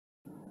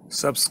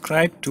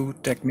Subscribe to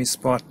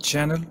TechMeSpot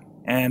channel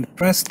and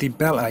press the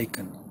bell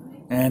icon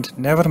and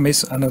never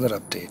miss another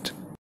update.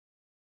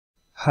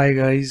 Hi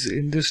guys,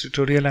 in this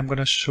tutorial I'm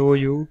gonna show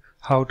you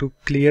how to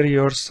clear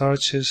your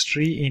search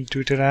history in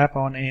Twitter app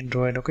on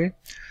Android. Okay,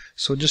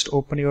 so just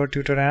open your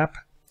Twitter app.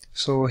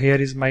 So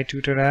here is my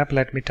Twitter app.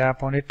 Let me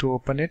tap on it to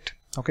open it.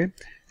 Okay,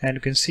 and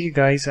you can see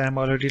guys, I'm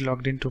already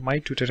logged into my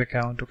Twitter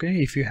account.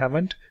 Okay, if you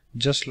haven't,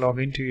 just log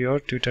into your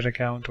Twitter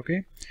account.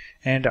 Okay,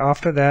 and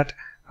after that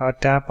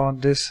tap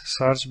on this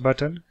search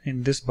button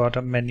in this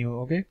bottom menu.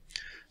 Okay,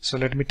 so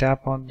let me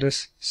tap on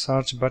this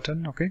search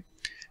button. Okay,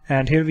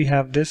 and here we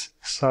have this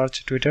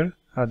search Twitter,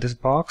 this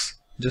box.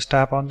 Just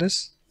tap on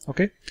this.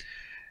 Okay,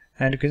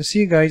 and you can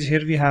see guys,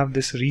 here we have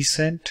this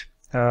recent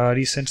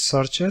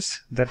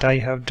searches that I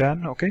have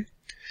done. Okay,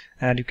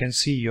 and you can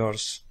see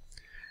yours,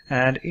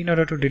 and in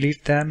order to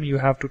delete them you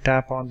have to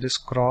tap on this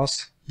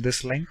cross,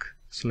 this link.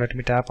 So let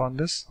me tap on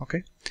this.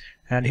 Okay,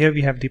 and here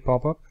we have the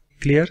pop-up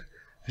clear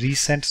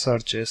recent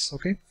searches.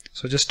 Okay,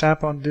 so just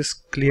tap on this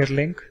clear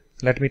link.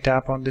 Let me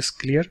tap on this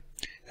clear,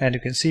 and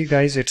you can see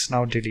guys, it's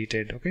now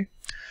deleted. Okay,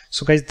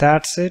 so guys,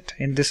 that's it.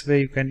 In this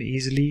way you can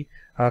easily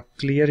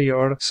clear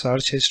your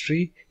search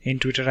history in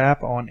Twitter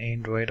app on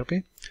Android.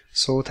 Okay,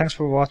 so thanks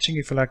for watching.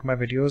 If you like my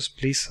videos,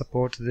 please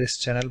support this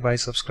channel by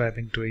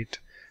subscribing to it.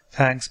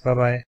 Thanks, bye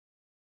bye.